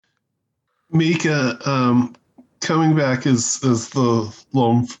Mika, coming back as the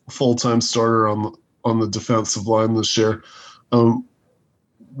lone full time starter on the defensive line this year, um,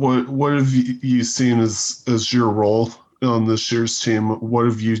 what have you seen as your role on this year's team? What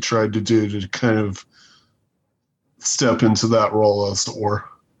have you tried to do to kind of step into that role as the or?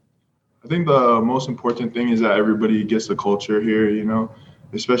 I think the most important thing is that everybody gets the culture here,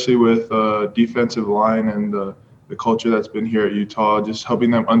 especially with defensive line and the culture that's been here at Utah, just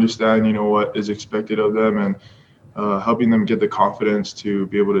helping them understand, what is expected of them and helping them get the confidence to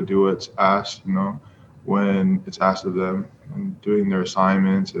be able to do what's asked, when it's asked of them and doing their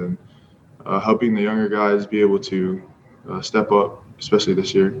assignments and helping the younger guys be able to step up, especially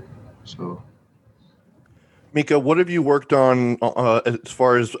this year. So. Mika, what have you worked on as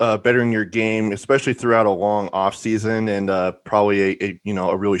far as bettering your game, especially throughout a long off season and probably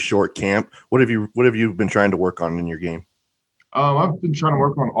a really short camp? What have you been trying to work on in your game? I've been trying to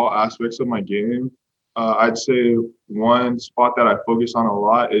work on all aspects of my game. I'd say one spot that I focus on a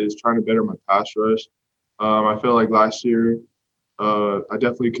lot is trying to better my pass rush. I feel like last year I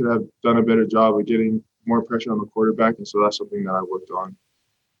definitely could have done a better job of getting more pressure on the quarterback, and so that's something that I worked on.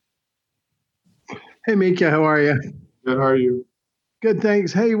 Hey, Mika, how are you? Good, how are you? Good,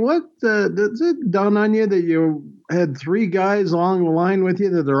 thanks. Hey, what does it dawn on you that you had three guys along the line with you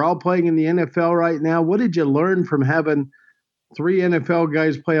that are all playing in the NFL right now? What did you learn from having three NFL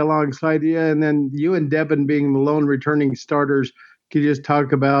guys play alongside you, and then you and Devin being the lone returning starters? Could you just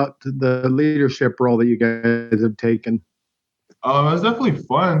talk about the leadership role that you guys have taken? It was definitely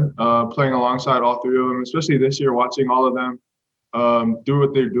fun playing alongside all three of them, especially this year, watching all of them do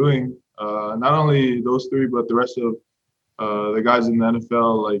what they're doing. Not only those three, but the rest of the guys in the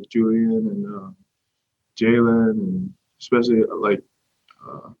NFL, like Julian and Jalen, and especially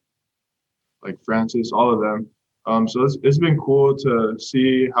like Francis, all of them. So it's been cool to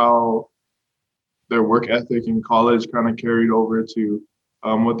see how their work ethic in college kind of carried over to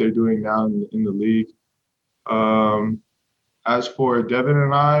what they're doing now in the league. As for Devin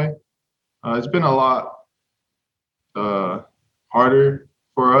and I, it's been a lot harder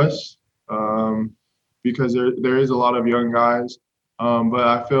for us because there is a lot of young guys. But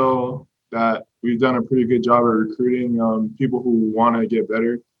I feel that we've done a pretty good job of recruiting people who want to get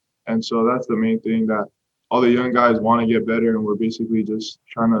better. And so that's the main thing, that all the young guys want to get better, and we're basically just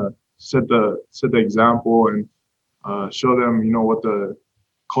trying to set the example and show them, what the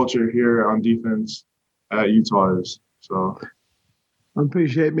culture here on defense at Utah is. So I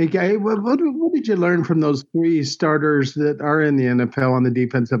appreciate it, Mika. Hey, what did you learn from those three starters that are in the NFL on the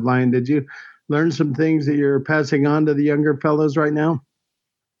defensive line? Did you learn some things that you're passing on to the younger fellows right now?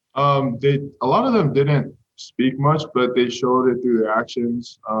 A lot of them didn't speak much, but they showed it through their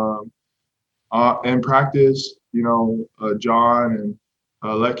actions. In practice, John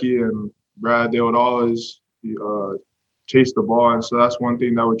and Lecky and Brad, they would always chase the ball, and so that's one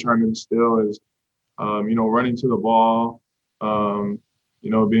thing that we're trying to instill is, running to the ball,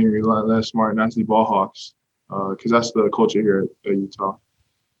 being relentless, smart, nasty ball hawks, because that's the culture here at Utah.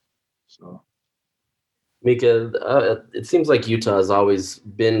 So. Mika, it seems like Utah has always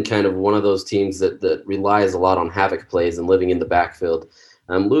been kind of one of those teams that relies a lot on havoc plays and living in the backfield.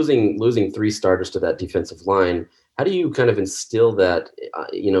 Losing three starters to that defensive line, how do you kind of instill that,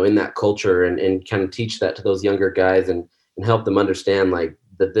 in that culture and kind of teach that to those younger guys and help them understand like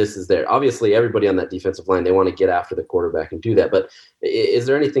that this is there? Obviously, everybody on that defensive line, they want to get after the quarterback and do that. But is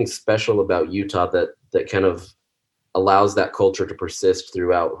there anything special about Utah that kind of allows that culture to persist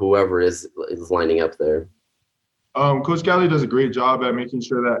throughout whoever is lining up there? Coach Galley does a great job at making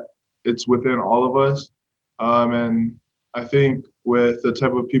sure that it's within all of us. And I think with the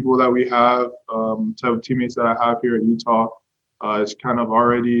type of people that we have, type of teammates that I have here at Utah, it's kind of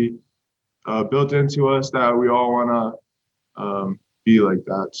already built into us that we all want to be like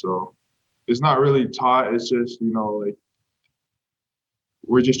that. So it's not really taught. It's just,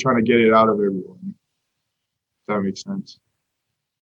 we're just trying to get it out of everyone. If that makes sense.